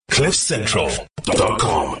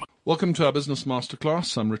CliffCentral.com. Welcome to our Business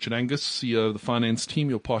Masterclass. I'm Richard Angus, CEO of the finance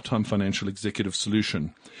team, your part-time financial executive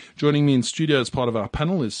solution. Joining me in studio as part of our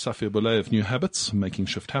panel is Safia Boulay of New Habits, Making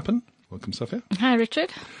Shift Happen. Welcome, Safia. Hi,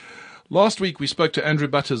 Richard. Last week, we spoke to Andrew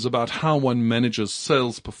Butters about how one manages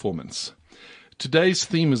sales performance. Today's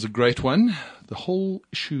theme is a great one, the whole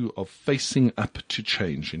issue of facing up to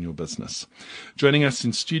change in your business. Joining us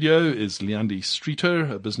in studio is Leandi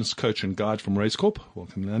Streeter, a business coach and guide from Raise Corp.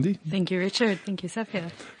 Welcome, Leandi. Thank you, Richard. Thank you, Safia.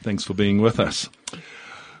 Thanks for being with us.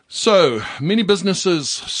 So, many businesses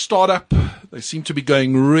start up. They seem to be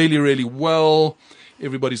going really, really well.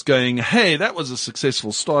 Everybody's going, hey, that was a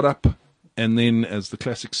successful startup. And then, as the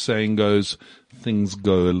classic saying goes, things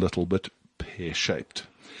go a little bit pear-shaped.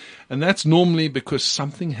 And that's normally because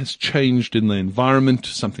something has changed in the environment,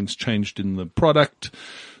 something's changed in the product,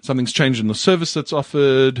 something's changed in the service that's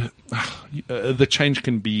offered. The change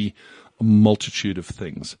can be a multitude of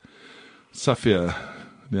things. Safia,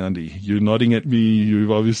 Leandi, you're nodding at me. You've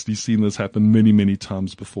obviously seen this happen many, many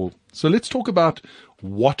times before. So let's talk about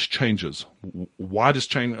what changes. Why does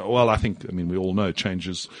change? Well, we all know change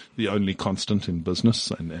is the only constant in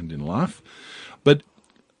business and in life. But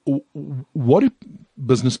what do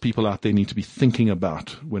business people out there need to be thinking about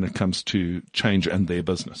when it comes to change and their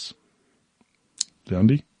business?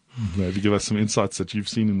 Leandi, maybe give us some insights that you've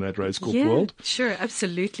seen in that Raise Corp world. Sure,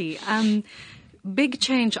 absolutely. Big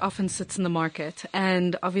change often sits in the market,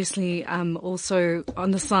 and obviously also on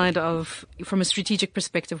the side of, from a strategic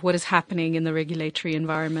perspective, what is happening in the regulatory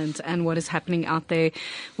environment and what is happening out there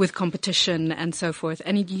with competition and so forth.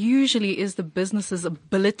 And it usually is the business's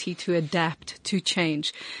ability to adapt to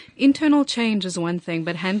change. Internal change is one thing,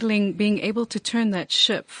 but being able to turn that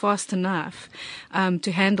ship fast enough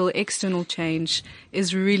to handle external change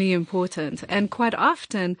is really important. And quite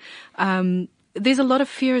often, there's a lot of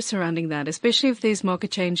fear surrounding that, especially if there's market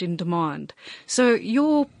change in demand. So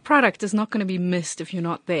your product is not going to be missed if you're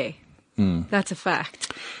not there. That's a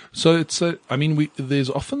fact. So there's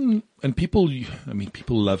often, and people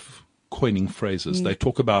love coining phrases. They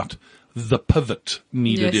talk about the pivot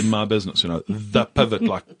needed in my business, the pivot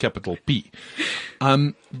like capital P.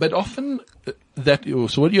 But often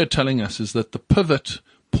so what you're telling us is that the pivot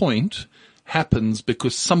point happens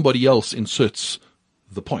because somebody else inserts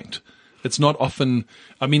the point. It's not often,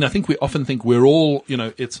 I think we often think we're all,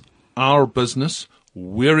 it's our business.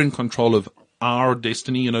 We're in control of our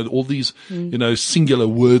destiny, all these, singular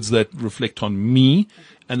words that reflect on me.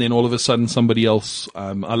 And then all of a sudden somebody else,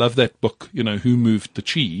 I love that book, Who Moved the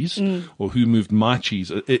Cheese or Who Moved My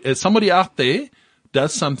Cheese. Somebody out there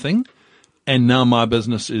does something and now my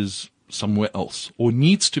business is somewhere else or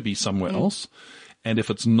needs to be somewhere else. And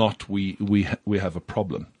if it's not, we have a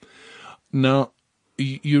problem. Now,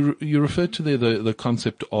 you referred to there the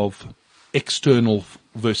concept of external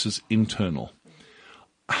versus internal.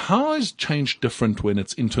 How is change different when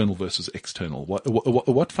it's internal versus external?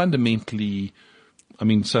 What fundamentally?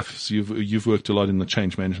 Saf, you've worked a lot in the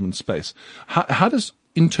change management space. How does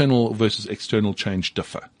internal versus external change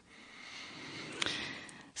differ?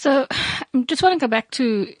 So, I just want to go back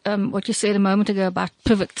to what you said a moment ago about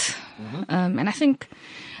pivot, and I think.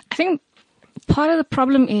 Part of the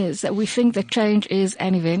problem is that we think that change is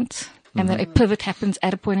an event and that a pivot happens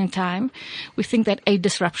at a point in time. We think that a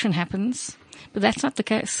disruption happens, but that's not the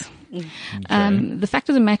case. Okay. The fact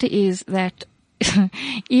of the matter is that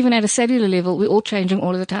even at a cellular level, we're all changing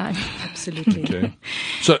all of the time. Absolutely. Okay.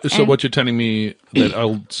 So what you're telling me that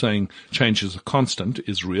old saying change is a constant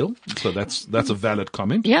is real. So that's a valid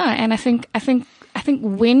comment. Yeah. And I think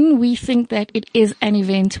when we think that it is an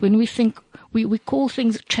event, when we think we call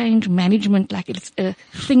things change management, like it's a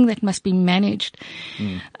thing that must be managed.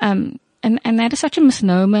 And that is such a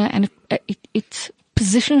misnomer, and it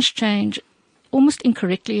positions change almost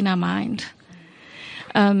incorrectly in our mind.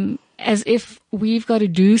 As if we've got to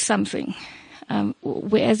do something.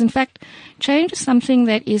 Whereas in fact, change is something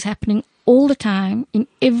that is happening all the time, in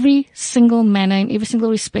every single manner, in every single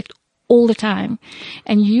respect, all the time.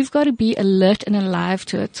 And you've got to be alert and alive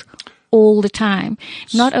to it all the time,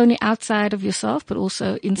 not only outside of yourself, but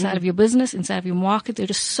also inside of your business, inside of your market. There are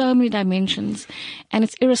just so many dimensions, and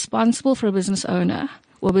it's irresponsible for a business owner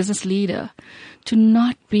or a business leader to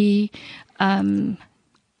not be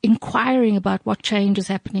inquiring about what change is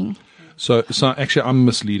happening. So actually, I'm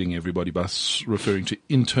misleading everybody by referring to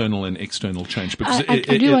internal and external change, because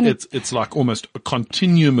it's like almost a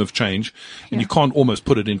continuum of change, and you can't almost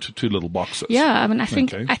put it into two little boxes. Yeah, I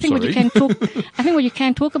think what you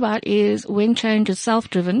can talk about is when change is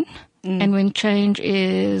self-driven and when change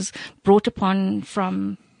is brought upon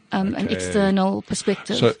from an external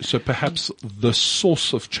perspective. So perhaps the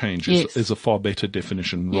source of change is a far better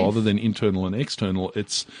definition rather than internal and external.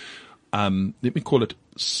 It's, let me call it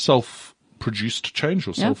self-produced change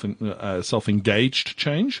or self-engaged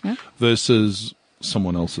change versus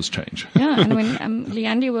someone else's change. And when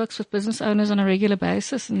Leandi works with business owners on a regular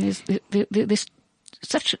basis, and there's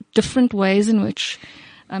such different ways in which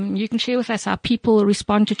you can share with us how people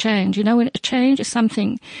respond to change. You know, when a change is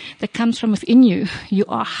something that comes from within you, you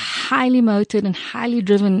are highly motivated and highly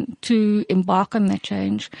driven to embark on that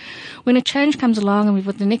change. When a change comes along, and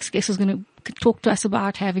what the next guest is going to talk to us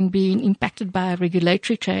about having been impacted by a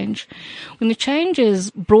regulatory change, when the change is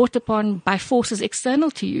brought upon by forces external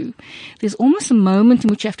to you, there's almost a moment in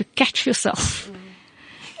which you have to catch yourself.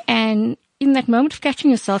 And in that moment of catching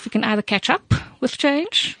yourself, you can either catch up with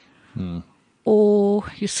change, or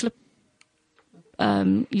you slip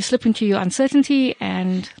into your uncertainty,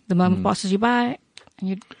 and the moment passes you by, and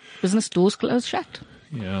your business doors close shut.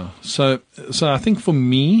 Yeah. So I think for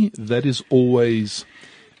me, that is always,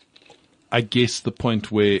 I guess, the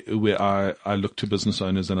point where I look to business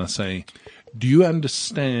owners and I say, do you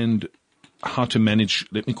understand how to manage,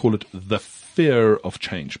 let me call it, the fear of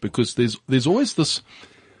change? Because there's always this,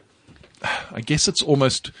 I guess it's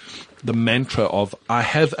almost the mantra of, I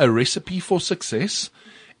have a recipe for success.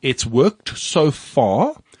 It's worked so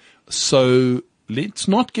far. So let's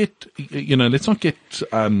not get, let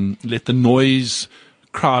the noise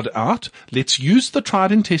crowd out. Let's use the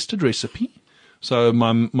tried and tested recipe. So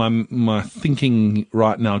my thinking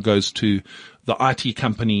right now goes to the IT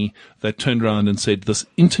company that turned around and said, this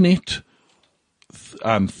internet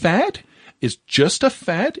fad is just a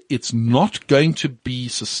fad. It's not going to be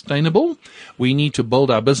sustainable. We need to build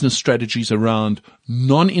our business strategies around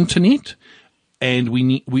non-internet, and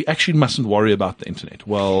we actually mustn't worry about the internet.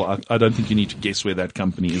 Well, I don't think you need to guess where that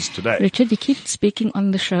company is today. Richard, you keep speaking on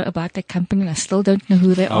the show about that company, and I still don't know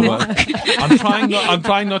who they are. I'm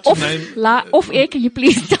trying not to name. Off air, can you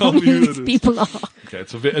please tell me who these people are?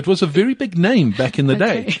 Okay, it was a very big name back in the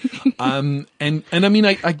day. And I mean,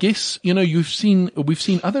 I guess, we've seen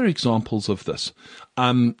other examples of this.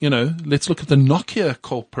 Let's look at the Nokia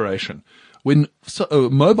Corporation. When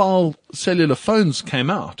mobile cellular phones came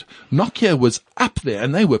out, Nokia was up there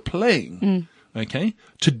and they were playing. Okay.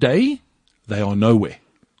 Today, they are nowhere.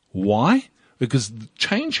 Why? Because the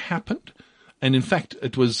change happened. And in fact,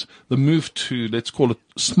 it was the move to, let's call it,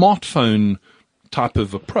 smartphone type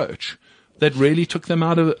of approach that really took them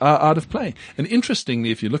out of play. And interestingly,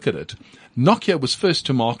 if you look at it, Nokia was first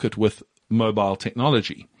to market with mobile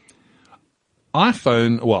technology.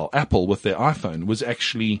 Apple with their iPhone was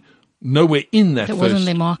actually nowhere in that. It wasn't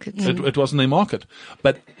their market. It wasn't their market.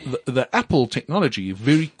 But the Apple technology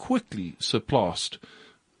very quickly surpassed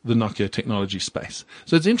the Nokia technology space.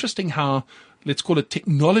 So it's interesting how, let's call it,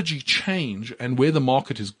 technology change and where the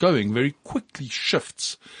market is going very quickly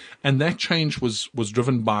shifts. And that change was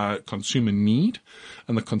driven by consumer need,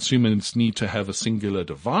 and the consumers need to have a singular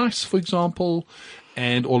device, for example.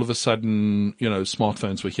 And all of a sudden,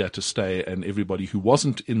 smartphones were here to stay, and everybody who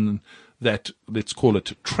wasn't in that, let's call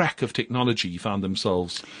it, track of technology found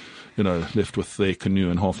themselves, left with their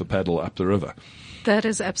canoe and half a paddle up the river. That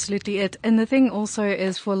is absolutely it. And the thing also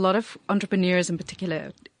is, for a lot of entrepreneurs in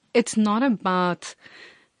particular, it's not about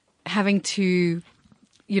having to,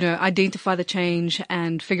 identify the change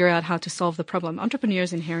and figure out how to solve the problem.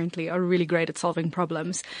 Entrepreneurs inherently are really great at solving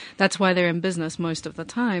problems. That's why they're in business most of the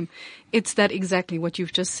time. It's that exactly what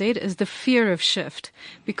you've just said is the fear of shift,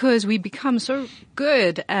 because we become so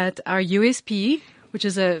good at our USP, which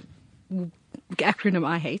is a acronym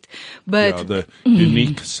I hate, but the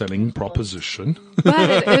unique selling proposition. But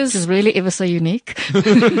it is really ever so unique.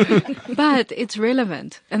 But it's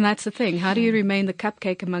relevant, and that's the thing. How do you remain the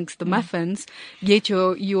cupcake amongst the muffins, yet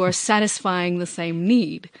you are satisfying the same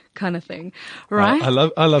need, kind of thing, right? I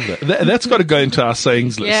love that. That's got to go into our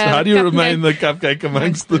sayings list. Yeah, how do you remain the cupcake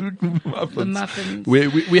amongst the muffins? The muffins.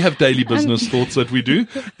 We have daily business thoughts that we do.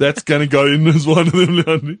 That's going to go in as one of them,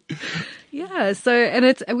 Leandi. Yeah,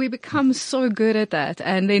 so, we become so good at that,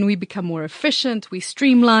 and then we become more efficient, we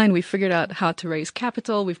streamline, we figured out how to raise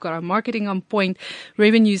capital, we've got our marketing on point,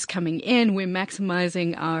 revenues coming in, we're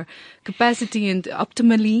maximizing our capacity and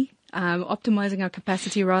optimizing our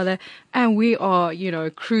capacity rather, and we are,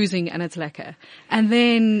 cruising, and it's lekker. And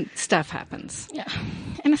then stuff happens. Yeah.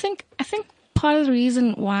 And I think part of the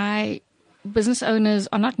reason why business owners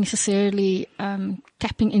are not necessarily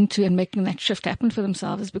tapping into and making that shift happen for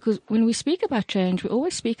themselves is because when we speak about change, we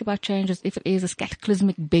always speak about change as if it is a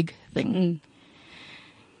cataclysmic big thing.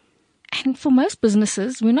 And for most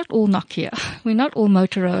businesses, we're not all Nokia. We're not all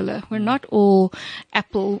Motorola. We're not all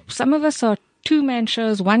Apple. Some of us are two-man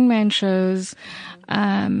shows, one-man shows,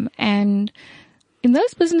 and in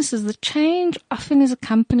those businesses, the change often is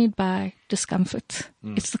accompanied by discomfort.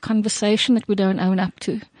 It's the conversation that we don't own up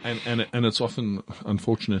to. And it's often,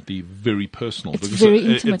 unfortunately, very personal. It's very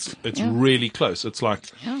intimate. It's really close. It's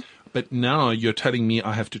like, Yeah. but now you're telling me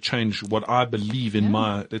I have to change what I believe in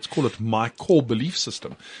let's call it my core belief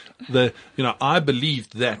system. I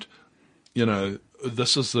believed that,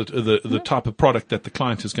 this is the type of product that the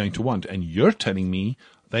client is going to want. And you're telling me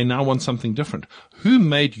they now want something different. Who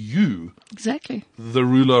made you Exactly. the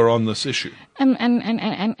ruler on this issue?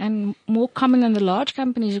 And more common than the large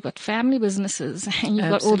companies, you've got family businesses and you've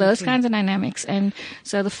got all those kinds of dynamics. And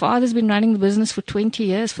so the father's been running the business for 20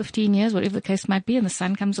 years, 15 years, whatever the case might be. And the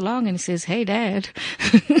son comes along and he says, "Hey, Dad,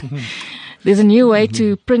 there's a new way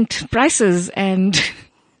to print prices." And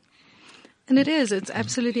it is.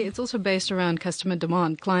 It's also based around customer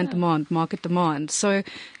demand, client demand, market demand. So,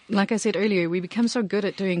 like I said earlier, we become so good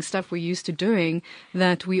at doing stuff we're used to doing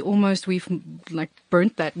that we've like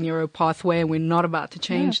burnt that neuro pathway and we're not about to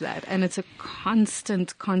change that. And it's a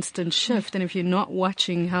constant shift. And if you're not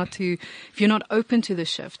watching if you're not open to the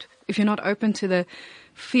shift, if you're not open to the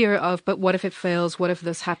fear of, but what if it fails? What if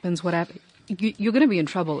this happens? You're going to be in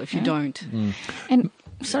trouble if you don't. And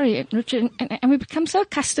sorry, Richard, and we become so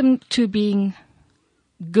accustomed to being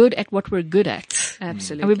good at what we're good at.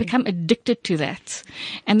 Absolutely. And we become addicted to that.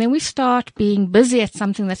 And then we start being busy at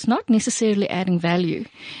something that's not necessarily adding value.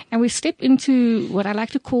 And we step into what I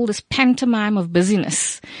like to call this pantomime of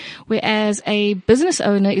busyness, whereas a business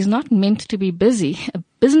owner is not meant to be busy. A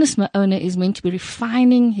business owner is meant to be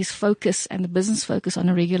refining his focus and the business focus on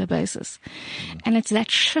a regular basis. And it's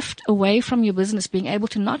that shift away from your business, being able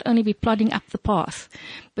to not only be plodding up the path,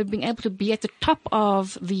 but being able to be at the top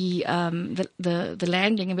of the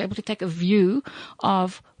landing and be able to take a view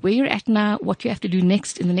of where you're at now, what you have to do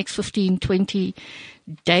next in the next 15, 20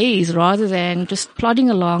 days, rather than just plodding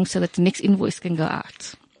along so that the next invoice can go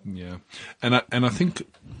out. Yeah. And I think,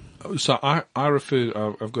 so I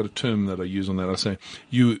refer, I've got a term that I use on that. I say,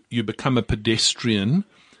 you become a pedestrian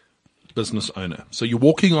business owner. So you're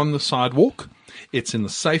walking on the sidewalk. It's in the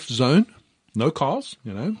safe zone. No cars,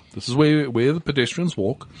 this is where the pedestrians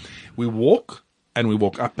walk. We walk and we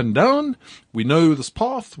walk up and down. We know this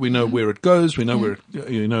path. We know where it goes. We know where,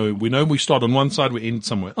 we know we start on one side, we end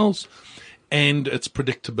somewhere else, and it's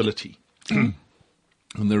predictability. And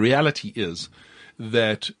the reality is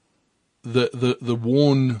that the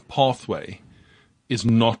worn pathway is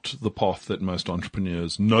not the path that most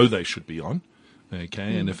entrepreneurs know they should be on.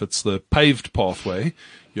 Okay. And if it's the paved pathway,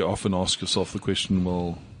 you often ask yourself the question,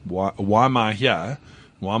 well, why am I here?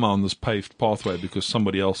 Why am I on this paved pathway? Because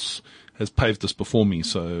somebody else has paved this before me.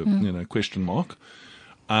 So, question mark.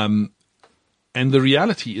 And the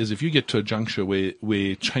reality is, if you get to a juncture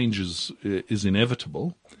where change is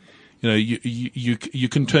inevitable, you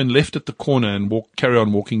can turn left at the corner and carry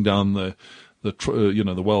on walking down the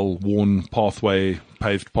well-worn pathway,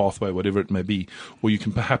 paved pathway, whatever it may be, or you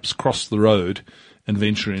can perhaps cross the road and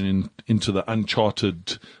venture into the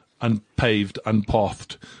uncharted, unpaved,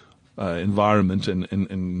 unpathed environment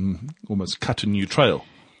and almost cut a new trail.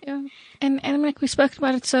 Yeah. And like we spoke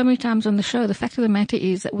about it so many times on the show, the fact of the matter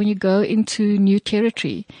is that when you go into new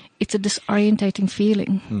territory, it's a disorientating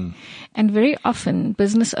feeling. And very often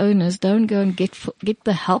business owners don't go and get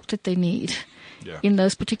the help that they need in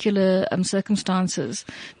those particular circumstances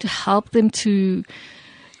to help them to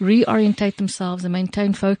reorientate themselves and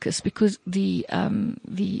maintain focus, because the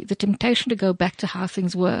temptation to go back to how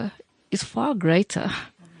things were is far greater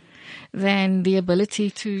than the ability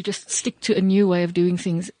to just stick to a new way of doing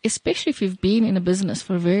things, especially if you've been in a business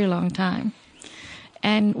for a very long time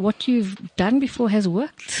and what you've done before has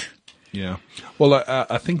worked. Yeah. Well,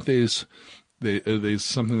 I think there's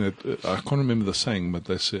something that I can't remember the saying, but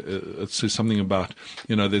it says something about,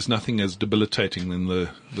 there's nothing as debilitating than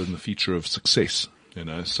the feature of success.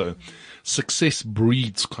 So success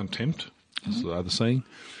breeds contempt, is the other saying.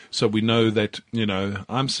 So we know that,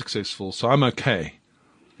 I'm successful, so I'm okay.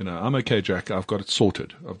 I'm okay, Jack. I've got it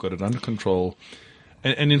sorted. I've got it under control.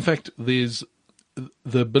 And in fact, there's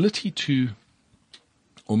the ability to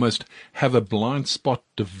almost have a blind spot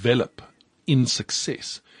develop in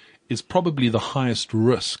success is probably the highest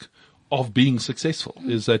risk of being successful,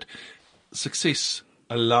 is that success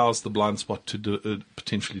allows the blind spot to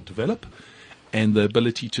potentially develop, and the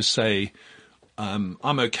ability to say, I'm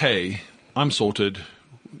okay, I'm sorted,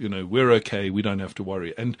 we're okay, we don't have to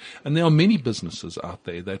worry. And there are many businesses out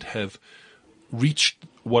there that have reached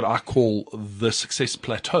what I call the success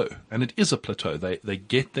plateau. And it is a plateau. They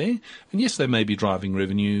get there, and yes, they may be driving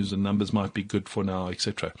revenues and numbers might be good for now,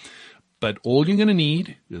 etc. But all you're going to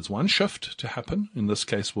need is one shift to happen. In this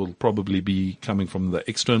case, will probably be coming from the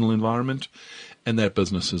external environment, and that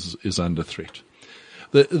business is under threat.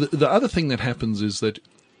 The other thing that happens is that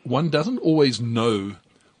one doesn't always know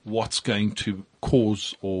what's going to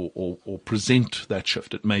cause or present that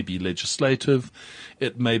shift. It may be legislative,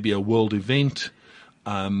 it may be a world event,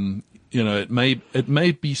 it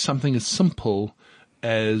may be something as simple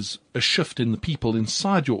as a shift in the people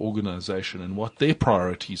inside your organization and what their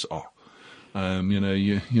priorities are. I've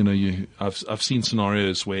seen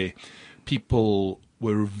scenarios where people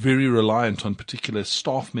were very reliant on particular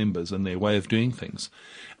staff members and their way of doing things,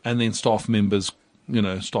 and then two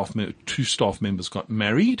staff members got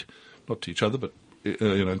married, not to each other, but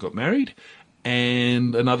got married,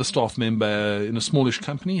 and another staff member in a smallish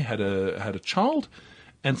company had a child,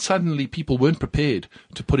 and suddenly people weren't prepared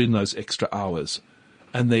to put in those extra hours,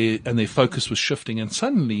 and their focus was shifting, and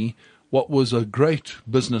suddenly what was a great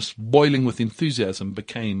business boiling with enthusiasm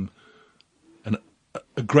became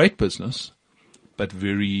a great business, but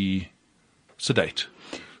very sedate.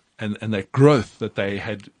 And that growth that they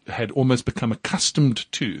had almost become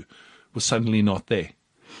accustomed to was suddenly not there.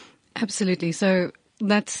 Absolutely. So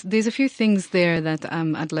there's a few things there that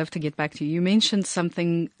I'd love to get back to. You mentioned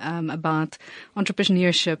something about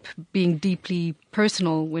entrepreneurship being deeply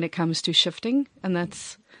personal when it comes to shifting, and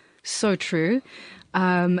that's so true.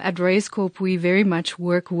 At Raise Corp, we very much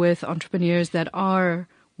work with entrepreneurs that are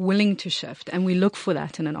willing to shift, and we look for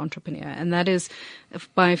that in an entrepreneur, and that is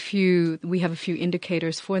we have a few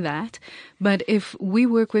indicators for that. But if we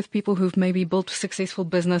work with people who've maybe built successful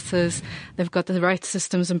businesses, they've got the right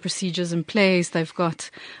systems and procedures in place, they've got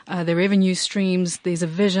their revenue streams, there's a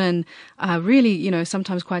vision, really,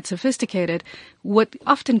 sometimes quite sophisticated. What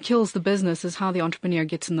often kills the business is how the entrepreneur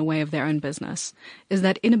gets in the way of their own business, is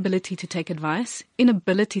that inability to take advice,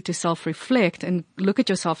 inability to self-reflect and look at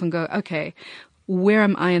yourself and go, okay, where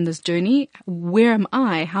am I in this journey? Where am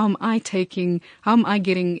I? How am I getting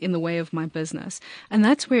in the way of my business? And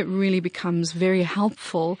that's where it really becomes very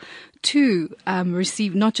helpful to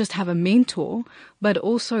receive, not just have a mentor, but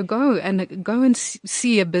also go and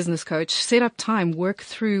see a business coach, set up time, work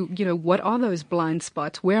through, what are those blind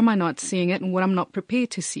spots? Where am I not seeing it and what I'm not prepared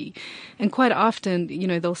to see? And quite often,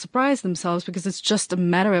 they'll surprise themselves because it's just a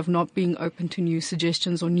matter of not being open to new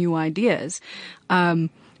suggestions or new ideas.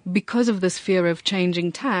 Because of this fear of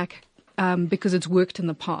changing tack, because it's worked in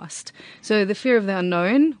the past. So the fear of the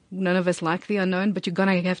unknown, none of us like the unknown, but you're going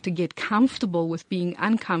to have to get comfortable with being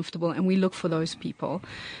uncomfortable, and we look for those people.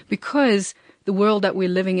 Because the world that we're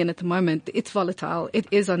living in at the moment, it's volatile, it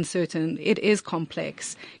is uncertain, it is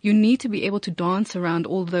complex. You need to be able to dance around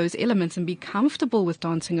all those elements and be comfortable with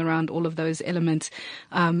dancing around all of those elements,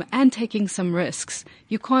 and taking some risks.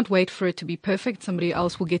 You can't wait for it to be perfect. Somebody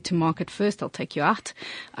else will get to market first. They'll take you out.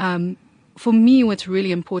 For me, what's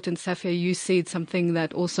really important, Safia, you said something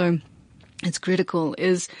that also it's critical,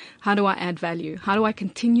 is how do I add value? How do I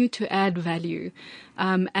continue to add value?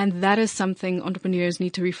 And that is something entrepreneurs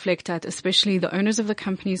need to reflect at, especially the owners of the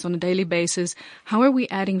companies on a daily basis. How are we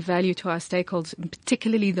adding value to our stakeholders,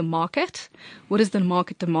 particularly the market? What is the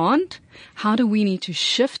market demand? How do we need to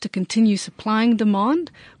shift to continue supplying demand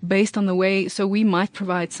based on the way, so we might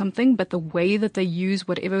provide something, but the way that they use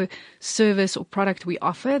whatever service or product we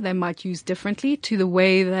offer, they might use differently to the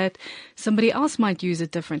way that somebody else might use it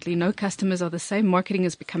differently. No customers are the same. Marketing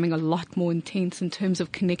is becoming a lot more intense in terms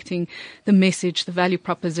of connecting the message, the value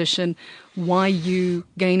proposition, why you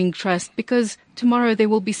gaining trust, because tomorrow there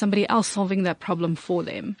will be somebody else solving that problem for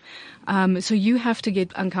them. So you have to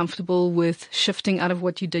get uncomfortable with shifting out of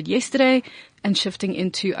what you did yesterday and shifting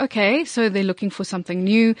into, okay, so they're looking for something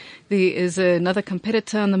new. There is another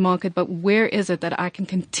competitor on the market, but where is it that I can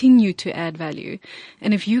continue to add value?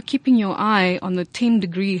 And if you're keeping your eye on the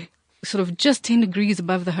 10-degree, sort of just 10 degrees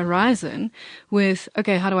above the horizon with,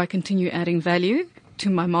 okay, how do I continue adding value to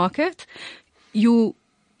my market? You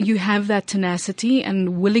have that tenacity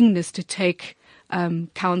and willingness to take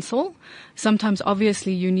counsel. Sometimes,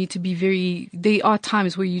 obviously, you need to be there are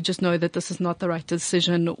times where you just know that this is not the right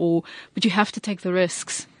decision, but you have to take the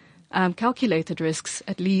risks. Calculated risks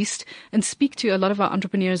at least, and speak to a lot of our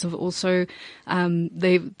entrepreneurs have also,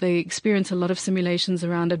 they experience a lot of simulations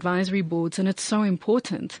around advisory boards, and it's so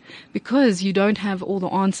important because you don't have all the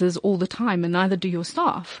answers all the time, and neither do your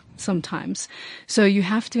staff sometimes. So you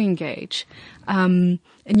have to engage.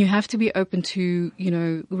 And you have to be open to,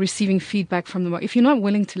 receiving feedback from them. If you're not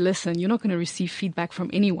willing to listen, you're not going to receive feedback from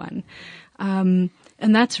anyone.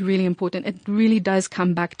 And that's really important. It really does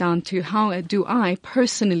come back down to how do I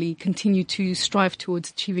personally continue to strive towards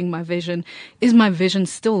achieving my vision? Is my vision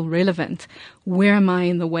still relevant? Where am I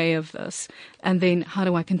in the way of this? And then how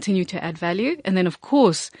do I continue to add value? And then, of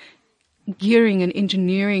course, gearing and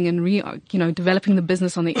engineering and developing the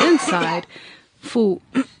business on the inside for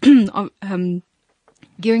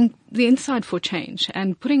gearing the inside for change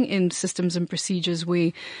and putting in systems and procedures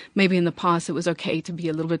where maybe in the past it was okay to be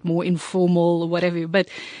a little bit more informal or whatever. But,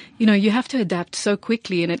 you have to adapt so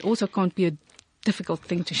quickly, and it also can't be a difficult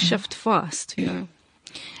thing to shift fast, Leanne,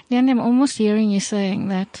 I'm almost hearing you saying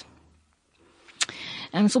that,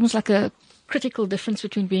 and it's almost like a critical difference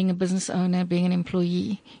between being a business owner and being an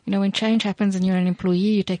employee. When change happens and you're an employee,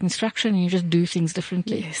 you take instruction and you just do things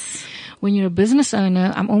differently. Yes. When you're a business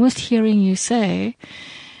owner, I'm almost hearing you say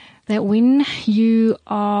that when you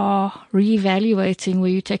are reevaluating where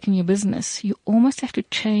you're taking your business, you almost have to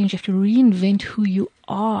change, you have to reinvent who you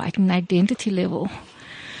are at an identity level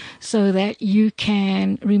so that you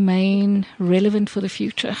can remain relevant for the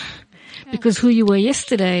future. Because who you were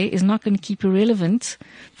yesterday is not going to keep you relevant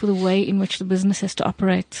for the way in which the business has to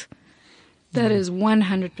operate. That is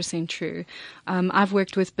 100% true. I've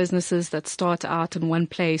worked with businesses that start out in one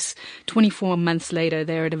place. 24 months later,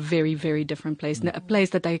 they're at a very, very different place, a place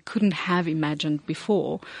that they couldn't have imagined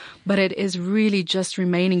before. But it is really just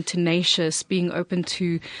remaining tenacious, being open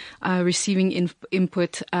to receiving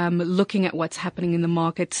input, looking at what's happening in the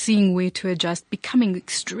market, seeing where to adjust, becoming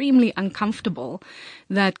extremely uncomfortable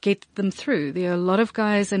that get them through. There are a lot of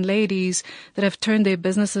guys and ladies that have turned their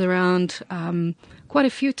businesses around quite a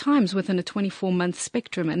few times within a 24-month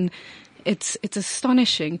spectrum, and it's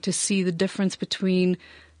astonishing to see the difference between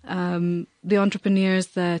the entrepreneurs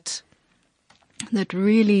that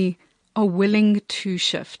really are willing to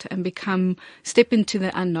shift and step into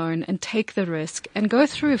the unknown and take the risk and go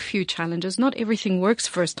through a few challenges. Not everything works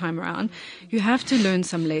first time around. You have to learn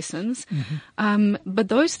some lessons. Mm-hmm. But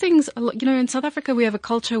those things, in South Africa we have a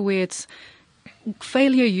culture where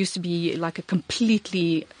failure used to be like we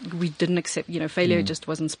didn't accept, failure just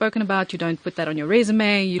wasn't spoken about. You don't put that on your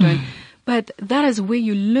resume. You don't, but that is where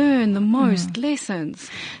you learn the most lessons.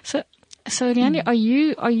 So Leanne, are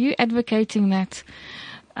you advocating that,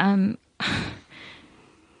 I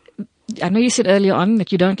know you said earlier on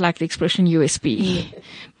that you don't like the expression USP,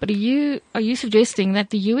 but are you suggesting that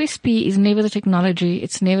the USP is never the technology,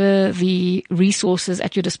 it's never the resources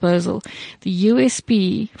at your disposal? The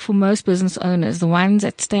USP for most business owners, the ones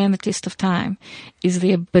that stand the test of time, is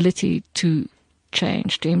the ability to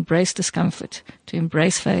change, to embrace discomfort, to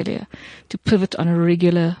embrace failure, to pivot on a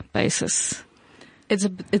regular basis.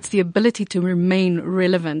 It's the ability to remain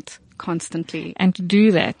relevant constantly. And to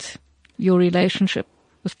do that, your relationship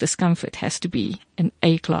with discomfort has to be an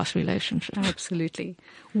A-class relationship. Absolutely.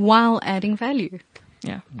 While adding value.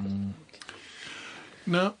 Yeah.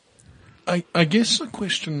 Now, I guess the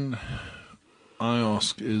question I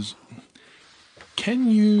ask is,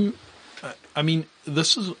 can you,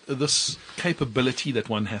 this capability that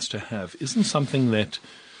one has to have isn't something that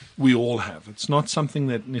we all have. It's not something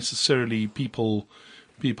that necessarily people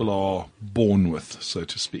are born with, so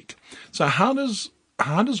to speak. So how does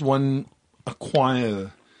one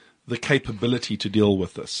acquire the capability to deal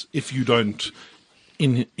with this if you don't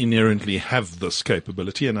inherently have this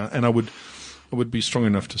capability? And I would be strong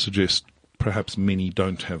enough to suggest perhaps many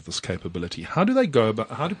don't have this capability. How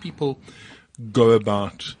do people go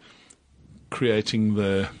about creating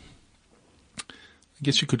I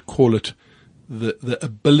guess you could call it the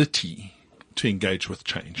ability to engage with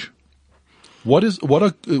change? What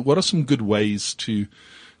are some good ways to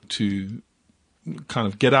kind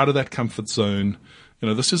of get out of that comfort zone?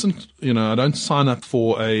 This isn't, I don't sign up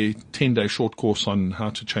for a 10-day short course on how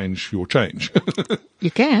to change your change.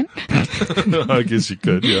 You can. I guess you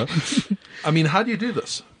could, yeah. How do you do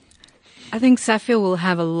this? I think Safia will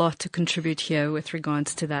have a lot to contribute here with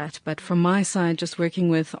regards to that. But from my side, just working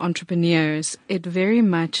with entrepreneurs, it very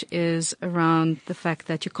much is around the fact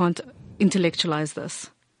that you can't intellectualize this.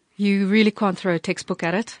 You really can't throw a textbook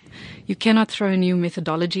at it. You cannot throw a new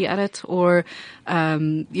methodology at it or,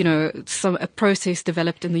 a process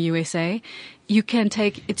developed in the USA.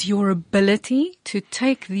 It's your ability to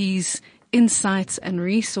take these insights and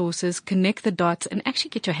resources, connect the dots, and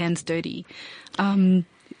actually get your hands dirty.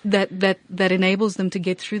 That enables them to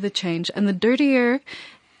get through the change. And the dirtier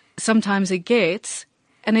sometimes it gets,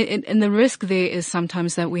 and the risk there is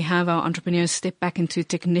sometimes that we have our entrepreneurs step back into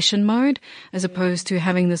technician mode as opposed to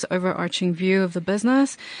having this overarching view of the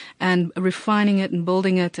business and refining it and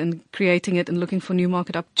building it and creating it and looking for new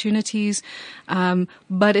market opportunities.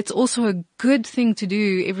 But it's also a good thing to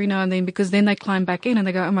do every now and then, because then they climb back in and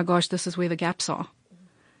they go, oh my gosh, this is where the gaps are.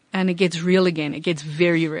 and it gets real again. It gets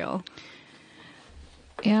very real.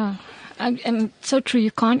 Yeah. And so true,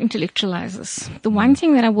 you can't intellectualize this. The one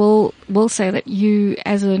thing that I will say that you,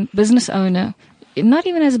 as a business owner, not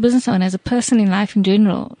even as a business owner, as a person in life in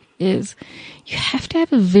general, is you have to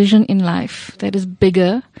have a vision in life that is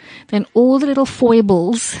bigger than all the little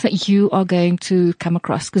foibles that you are going to come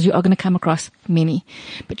across, because you are going to come across many.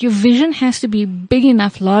 But your vision has to be big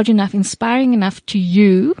enough, large enough, inspiring enough to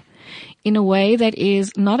you in a way that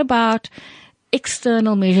is not about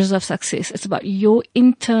external measures of success. It's about your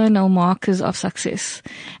internal markers of success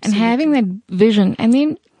and having that vision. And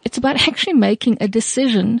then it's about actually making a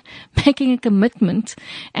decision, making a commitment,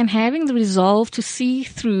 and having the resolve to see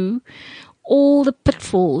through all the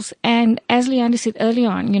pitfalls. And as Leander said early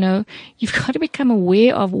on, you've got to become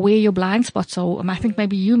aware of where your blind spots are. I think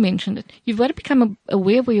maybe you mentioned it. You've got to become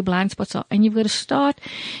aware of where your blind spots are, and you've got to start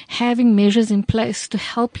having measures in place to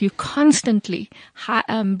help you constantly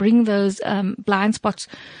bring those blind spots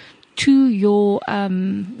to your,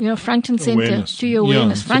 front and center, awareness. To your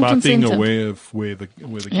awareness, it's front about and being center. aware of where the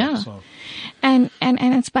gaps are. And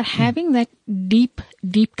it's about having that deep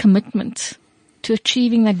commitment to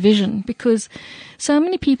achieving that vision, because so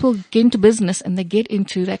many people get into business and they get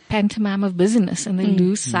into that pantomime of business and they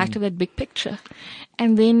lose sight of that big picture.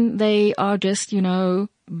 And then they are just,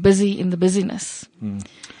 busy in the busyness.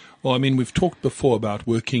 Well, I mean, we've talked before about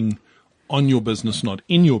working on your business, not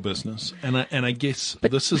in your business. And I guess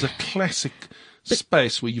this is a classic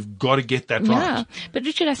space where you've got to get that Yeah, right. but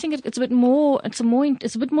Richard, I think it's a bit more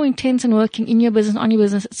intense than working in your business, on your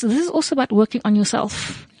business. So this is also about working on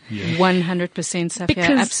yourself. Yeah. 100%,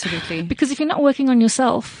 Safia, absolutely. Because if you're not working on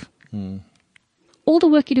yourself, all the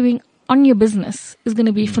work you're doing on your business is going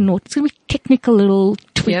to be for naught. It's going to be technical little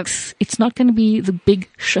tweaks. Yep. It's not going to be the big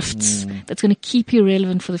shifts that's going to keep you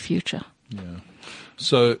relevant for the future. Yeah.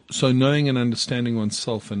 So knowing and understanding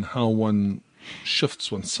oneself and how one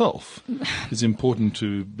shifts oneself is important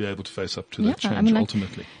to be able to face up to that change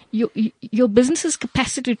ultimately. Your business's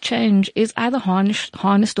capacity to change is either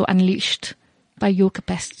harnessed or unleashed by your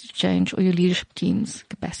capacity to change or your leadership team's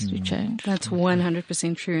capacity to change. That's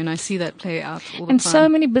 100% true, and I see that play out all the time. And so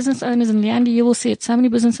many business owners, and Leander, you will see it, so many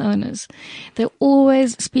business owners, they're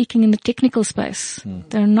always speaking in the technical space.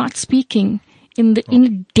 They're not speaking in the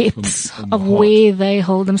inner depths of where they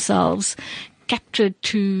hold themselves captured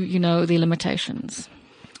to, their limitations.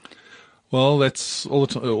 Well, that's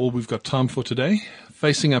all we've got time for today.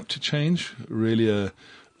 Facing up to change, really an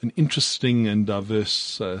interesting and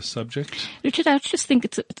diverse subject. Richard, I just think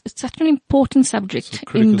it's such an important subject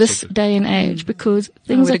in this day and age, because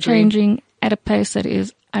things are changing at a pace that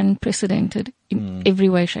is unprecedented in every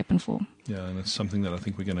way, shape and form. Yeah, and it's something that I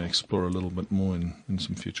think we're going to explore a little bit more in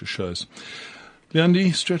some future shows.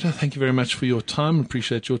 Leander Streeter, thank you very much for your time.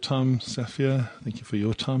 Appreciate your time, Safia. Thank you for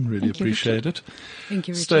your time. Really appreciate it. Thank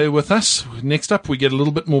you, Richard. Stay with us. Next up, we get a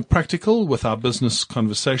little bit more practical with our business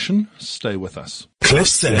conversation. Stay with us.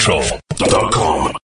 CliffCentral.com